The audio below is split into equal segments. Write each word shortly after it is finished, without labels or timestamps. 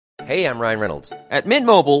Hey, I'm Ryan Reynolds. At Mint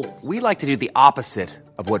Mobile, we like to do the opposite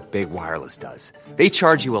of what Big Wireless does. They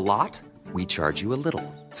charge you a lot, we charge you a little.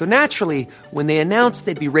 So naturally, when they announced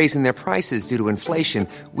they'd be raising their prices due to inflation,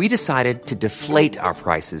 we decided to deflate our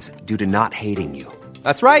prices due to not hating you.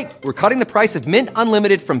 That's right. We're cutting the price of Mint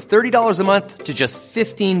Unlimited from $30 a month to just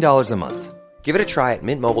 $15 a month. Give it a try at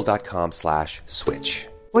mintmobile.com/switch.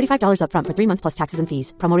 $45 up front for 3 months plus taxes and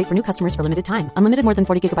fees. Promo rate for new customers for limited time. Unlimited more than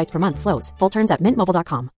 40 gigabytes per month. Slows full terms at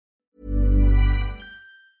mintmobile.com.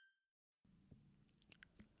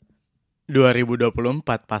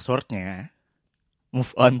 2024 passwordnya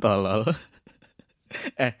move on tolol.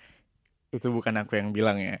 Itu bukan aku yang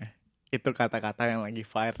bilang ya. Itu kata-kata yang lagi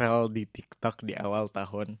viral di TikTok di awal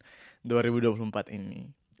tahun 2024 ini.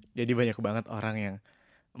 Jadi banyak banget orang yang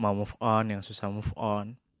mau move on, yang susah move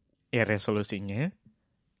on. Ya resolusinya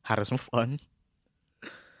harus move on.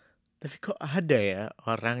 Tapi kok ada ya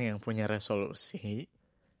orang yang punya resolusinya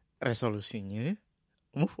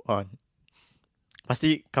move on.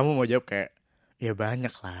 Pasti kamu mau jawab kayak, ya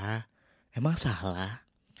banyak lah. Emang salah?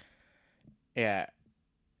 Ya,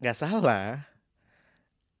 gak salah.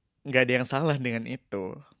 Gak ada yang salah dengan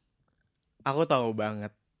itu. Aku tahu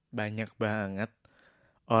banget, banyak banget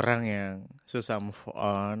orang yang susah move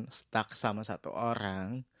on, stuck sama satu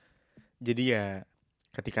orang. Jadi ya,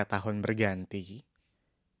 ketika tahun berganti,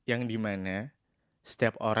 yang dimana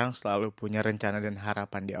setiap orang selalu punya rencana dan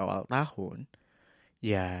harapan di awal tahun,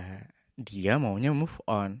 ya dia maunya move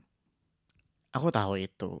on. Aku tahu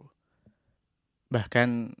itu.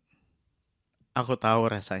 Bahkan aku tahu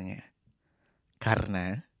rasanya.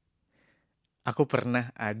 Karena aku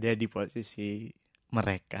pernah ada di posisi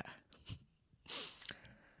mereka.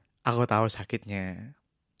 Aku tahu sakitnya,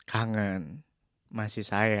 kangen, masih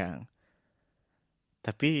sayang.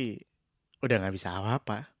 Tapi udah gak bisa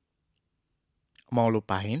apa-apa. Mau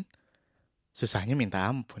lupain, susahnya minta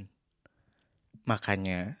ampun.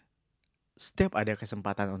 Makanya, setiap ada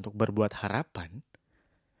kesempatan untuk berbuat harapan,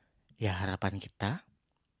 ya harapan kita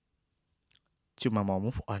cuma mau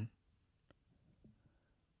move on.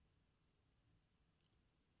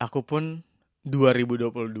 Aku pun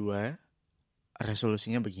 2022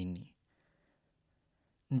 resolusinya begini.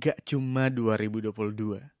 Nggak cuma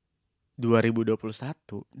 2022,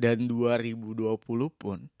 2021 dan 2020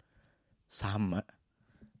 pun sama.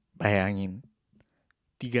 Bayangin,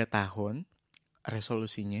 3 tahun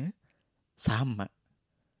resolusinya sama.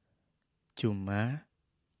 Cuma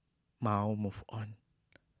mau move on.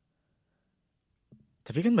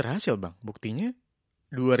 Tapi kan berhasil bang, buktinya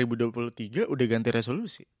 2023 udah ganti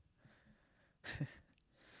resolusi.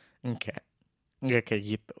 Enggak kayak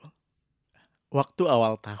gitu. Waktu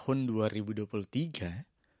awal tahun 2023,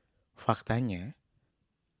 faktanya,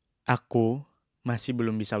 aku masih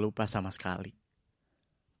belum bisa lupa sama sekali.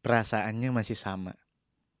 Perasaannya masih sama.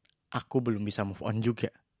 Aku belum bisa move on juga.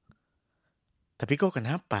 Tapi kok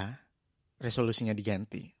kenapa resolusinya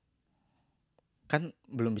diganti? Kan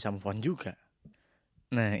belum bisa move on juga.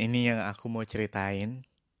 Nah, ini yang aku mau ceritain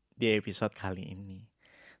di episode kali ini.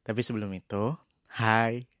 Tapi sebelum itu,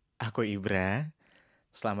 hai, aku Ibra.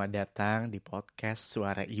 Selamat datang di podcast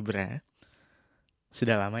Suara Ibra.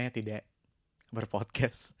 Sudah lama ya tidak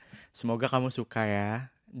berpodcast. Semoga kamu suka ya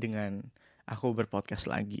dengan aku berpodcast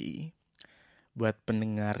lagi. Buat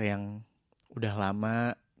pendengar yang udah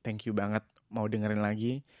lama, thank you banget mau dengerin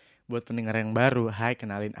lagi. Buat pendengar yang baru, hai,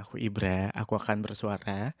 kenalin aku Ibra. Aku akan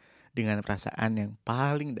bersuara dengan perasaan yang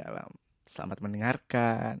paling dalam. Selamat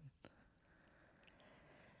mendengarkan.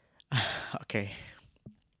 Oke.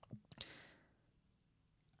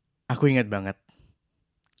 Aku ingat banget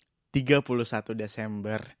 31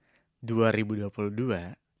 Desember 2022,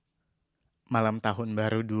 malam tahun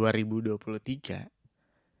baru 2023,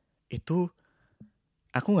 itu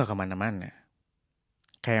aku gak kemana-mana.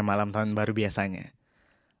 Kayak malam tahun baru biasanya.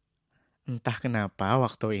 Entah kenapa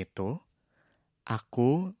waktu itu,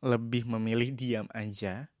 aku lebih memilih diam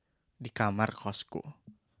aja di kamar kosku.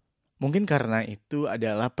 Mungkin karena itu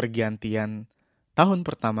adalah pergantian tahun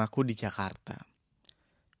pertamaku di Jakarta.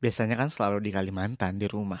 Biasanya kan selalu di Kalimantan, di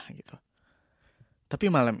rumah gitu. Tapi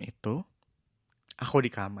malam itu, aku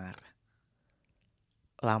di kamar.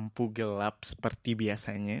 Lampu gelap seperti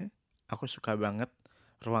biasanya. Aku suka banget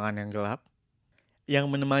ruangan yang gelap. Yang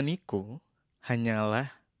menemaniku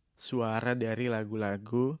hanyalah suara dari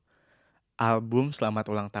lagu-lagu album Selamat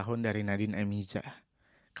Ulang Tahun dari Nadine Amizah.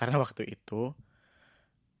 Karena waktu itu,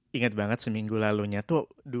 ingat banget seminggu lalunya tuh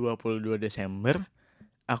 22 Desember,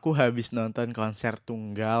 aku habis nonton konser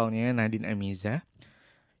tunggalnya Nadine Amizah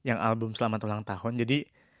yang album Selamat Ulang Tahun. Jadi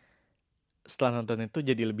setelah nonton itu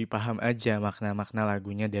jadi lebih paham aja makna-makna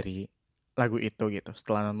lagunya dari lagu itu gitu.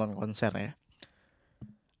 Setelah nonton konser ya.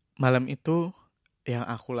 Malam itu yang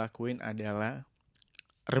aku lakuin adalah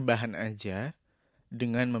rebahan aja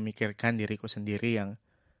dengan memikirkan diriku sendiri yang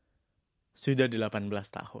sudah 18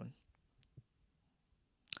 tahun.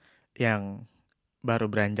 Yang baru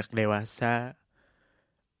beranjak dewasa,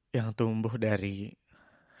 yang tumbuh dari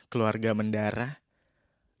keluarga mendarah,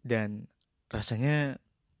 dan rasanya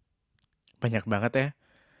banyak banget ya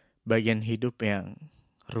bagian hidup yang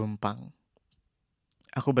rumpang.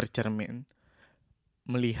 Aku bercermin,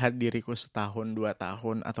 melihat diriku setahun, 2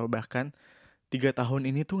 tahun, atau bahkan 3 tahun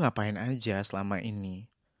ini tuh ngapain aja selama ini.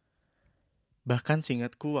 Bahkan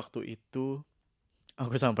seingatku waktu itu,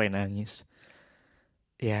 aku sampai nangis.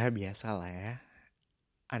 Ya biasalah ya,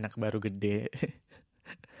 anak baru gede.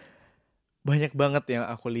 Banyak banget yang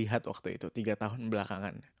aku lihat waktu itu 3 tahun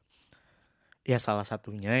belakangan. Ya salah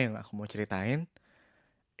satunya yang aku mau ceritain,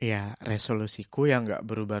 ya resolusiku yang gak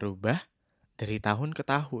berubah-ubah dari tahun ke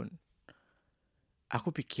tahun.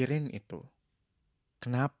 Aku pikirin itu,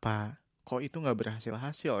 kenapa kok itu gak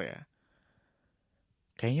berhasil-hasil ya?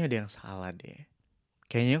 Kayaknya ada yang salah deh.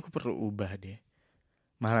 Kayaknya aku perlu ubah deh.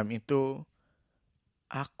 Malam itu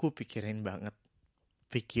aku pikirin banget.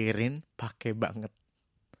 Pikirin pakai banget.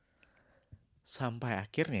 Sampai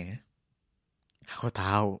akhirnya aku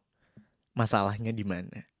tahu masalahnya di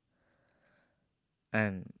mana.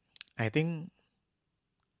 And I think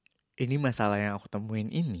ini masalah yang aku temuin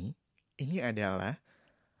ini adalah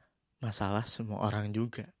masalah semua orang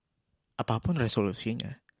juga. Apapun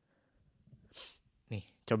resolusinya. Nih,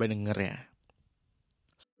 coba denger ya.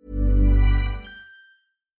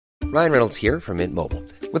 Ryan Reynolds here from Mint Mobile.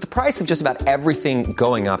 With the price of just about everything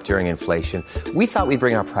going up during inflation, we thought we'd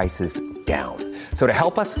bring our prices down. So to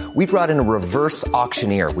help us, we brought in a reverse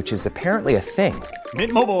auctioneer, which is apparently a thing.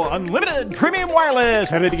 Mint Mobile Unlimited Premium Wireless.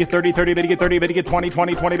 How to get 30, 30, bit to get 30, bit to get 20,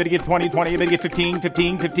 20, 20, bit to get 20, 20, bit to get 15,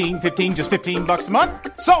 15, 15, 15, just $15 a month?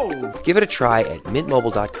 Sold! Give it a try at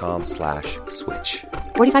mintmobile.com/switch.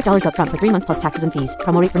 $45 up front for 3 months plus taxes and fees.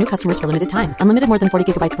 Promo rate for new customers for limited time. Unlimited more than 40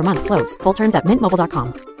 gigabytes per month. Slows full terms at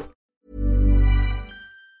mintmobile.com.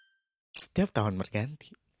 Setiap tahun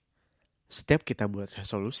berganti. Setiap kita buat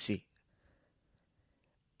resolusi,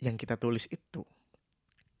 yang kita tulis itu,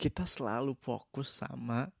 kita selalu fokus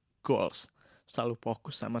sama goals. Selalu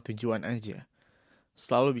fokus sama tujuan aja.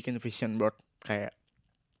 Selalu bikin vision board kayak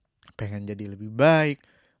pengen jadi lebih baik,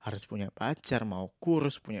 harus punya pacar, mau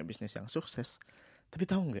kurus, punya bisnis yang sukses. Tapi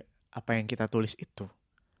tahu nggak apa yang kita tulis itu?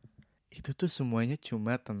 Itu tuh semuanya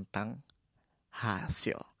cuma tentang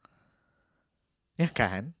hasil. Ya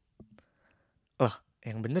kan? Loh,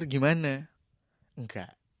 yang bener gimana?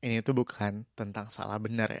 Enggak, ini tuh bukan tentang salah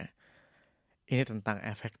benar ya. Ini tentang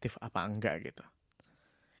efektif apa enggak gitu.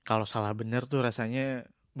 Kalau salah benar tuh rasanya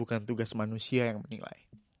bukan tugas manusia yang menilai.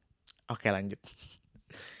 Oke, lanjut.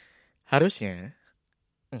 Harusnya,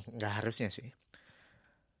 enggak harusnya sih.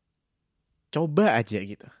 Coba aja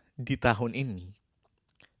gitu, di tahun ini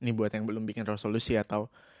buat yang belum bikin resolusi atau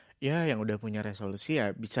ya yang udah punya resolusi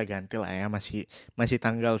ya bisa ganti lah ya, masih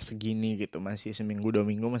tanggal segini gitu, masih seminggu 2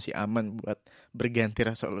 minggu masih aman buat berganti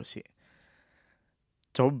resolusi.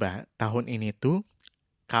 Coba tahun ini tuh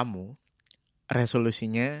kamu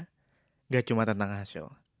resolusinya gak cuma tentang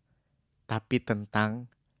hasil, tapi tentang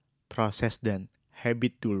proses dan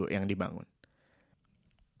habit dulu yang dibangun.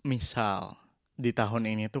 Misal di tahun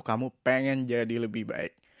ini tuh kamu pengen jadi lebih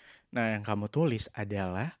baik. Nah, yang kamu tulis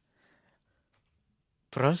adalah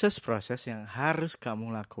proses-proses yang harus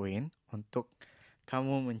kamu lakuin untuk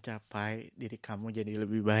kamu mencapai diri kamu jadi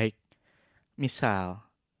lebih baik. Misal,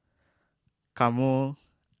 kamu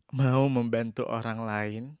mau membantu orang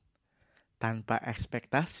lain tanpa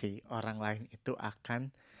ekspektasi orang lain itu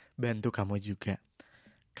akan bantu kamu juga.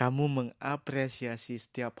 Kamu mengapresiasi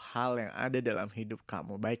setiap hal yang ada dalam hidup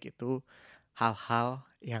kamu, baik itu hal-hal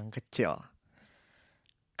yang kecil.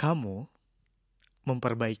 Kamu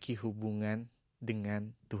memperbaiki hubungan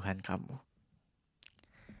dengan Tuhan kamu.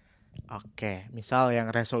 Oke, misal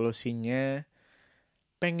yang resolusinya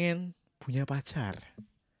pengen punya pacar.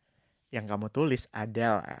 Yang kamu tulis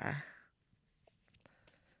adalah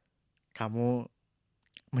kamu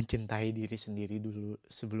mencintai diri sendiri dulu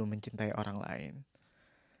sebelum mencintai orang lain.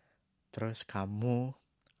 Terus kamu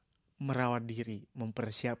merawat diri,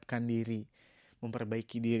 mempersiapkan diri,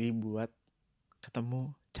 memperbaiki diri buat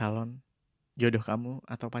ketemu calon jodoh kamu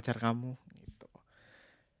atau pacar kamu gitu.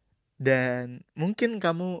 Dan mungkin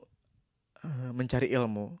kamu mencari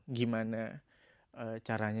ilmu gimana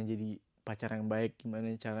caranya jadi pacar yang baik, gimana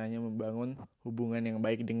caranya membangun hubungan yang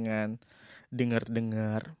baik dengan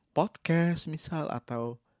dengar podcast misal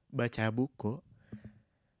atau baca buku.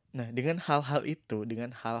 Nah, dengan hal-hal itu, dengan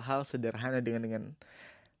hal-hal sederhana, dengan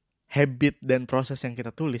habit dan proses yang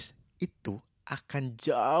kita tulis itu akan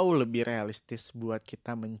jauh lebih realistis buat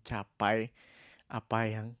kita mencapai apa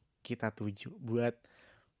yang kita tuju, buat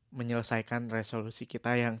menyelesaikan resolusi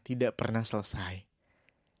kita yang tidak pernah selesai.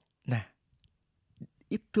 Nah,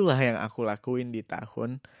 itulah yang aku lakuin di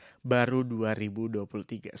tahun baru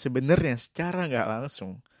 2023. Sebenarnya secara gak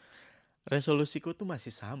langsung, resolusiku tuh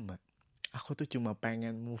masih sama. Aku tuh cuma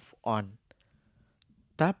pengen move on.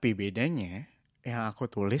 Tapi bedanya, yang aku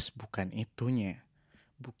tulis bukan itunya.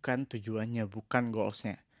 Bukan tujuannya, bukan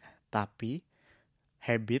goalsnya. Tapi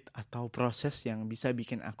habit atau proses yang bisa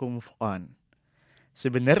bikin aku move on.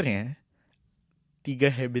 Sebenarnya,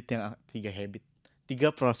 tiga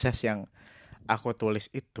proses yang aku tulis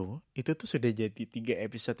itu tuh sudah jadi 3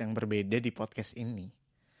 episode yang berbeda di podcast ini.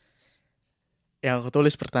 Yang aku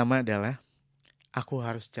tulis pertama adalah, aku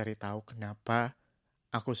harus cari tahu kenapa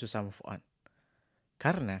aku susah move on.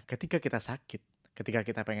 Karena ketika kita sakit, ketika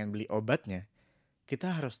kita pengen beli obatnya,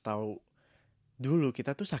 kita harus tahu dulu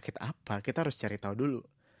kita tuh sakit apa. Kita harus cari tahu dulu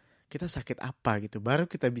kita sakit apa gitu, baru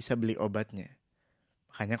kita bisa beli obatnya.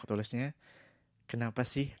 Makanya aku tulisnya, kenapa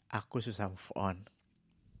sih aku susah move on?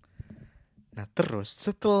 Nah terus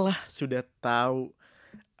setelah sudah tahu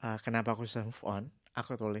kenapa aku susah move on,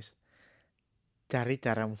 aku tulis cari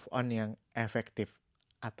cara move on yang efektif.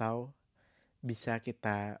 Atau bisa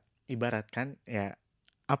kita ibaratkan ya,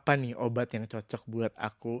 apa nih obat yang cocok buat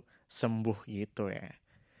aku sembuh gitu ya.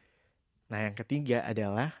 Nah yang ketiga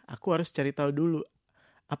adalah aku harus cari tahu dulu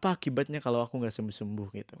apa akibatnya kalau aku gak sembuh-sembuh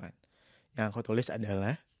gitu kan. Yang aku tulis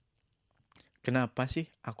adalah, kenapa sih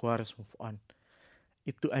aku harus move on?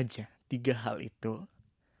 Itu aja, 3 hal itu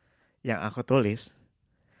yang aku tulis.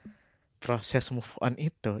 Proses move on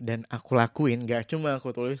itu dan aku lakuin, gak cuma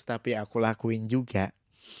aku tulis tapi aku lakuin juga.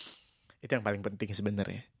 Itu yang paling penting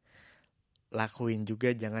sebenarnya. Lakuin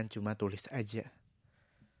juga, jangan cuma tulis aja.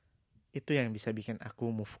 Itu yang bisa bikin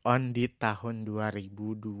aku move on di tahun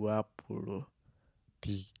 2023.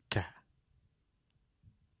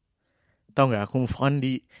 Tahu gak aku move on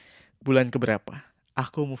di bulan keberapa?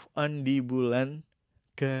 Aku move on di bulan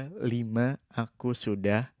ke-5. Aku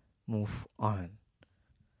sudah move on.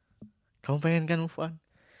 Kamu pengen kan move on?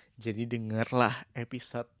 Jadi dengarlah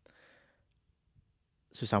episode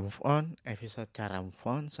susah move on, episode cara move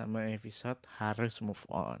on, sama episode harus move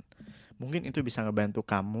on. Mungkin itu bisa ngebantu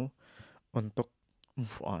kamu untuk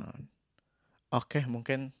move on. Oke,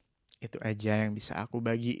 mungkin itu aja yang bisa aku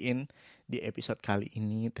bagiin di episode kali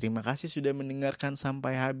ini. Terima kasih sudah mendengarkan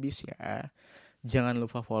sampai habis ya. Jangan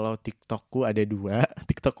lupa follow TikTokku, ada 2.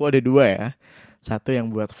 TikTokku ada 2 ya. Satu yang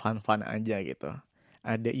buat fun-fun aja gitu.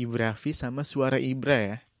 Ada Ibrafi sama Suara Ibra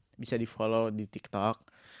ya. Bisa di follow di TikTok.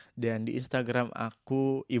 Dan di Instagram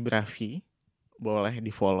aku Ibrafi. Boleh di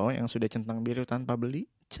follow yang sudah centang biru tanpa beli.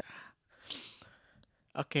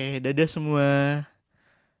 Oke, dadah semua.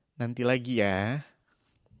 Nanti lagi ya.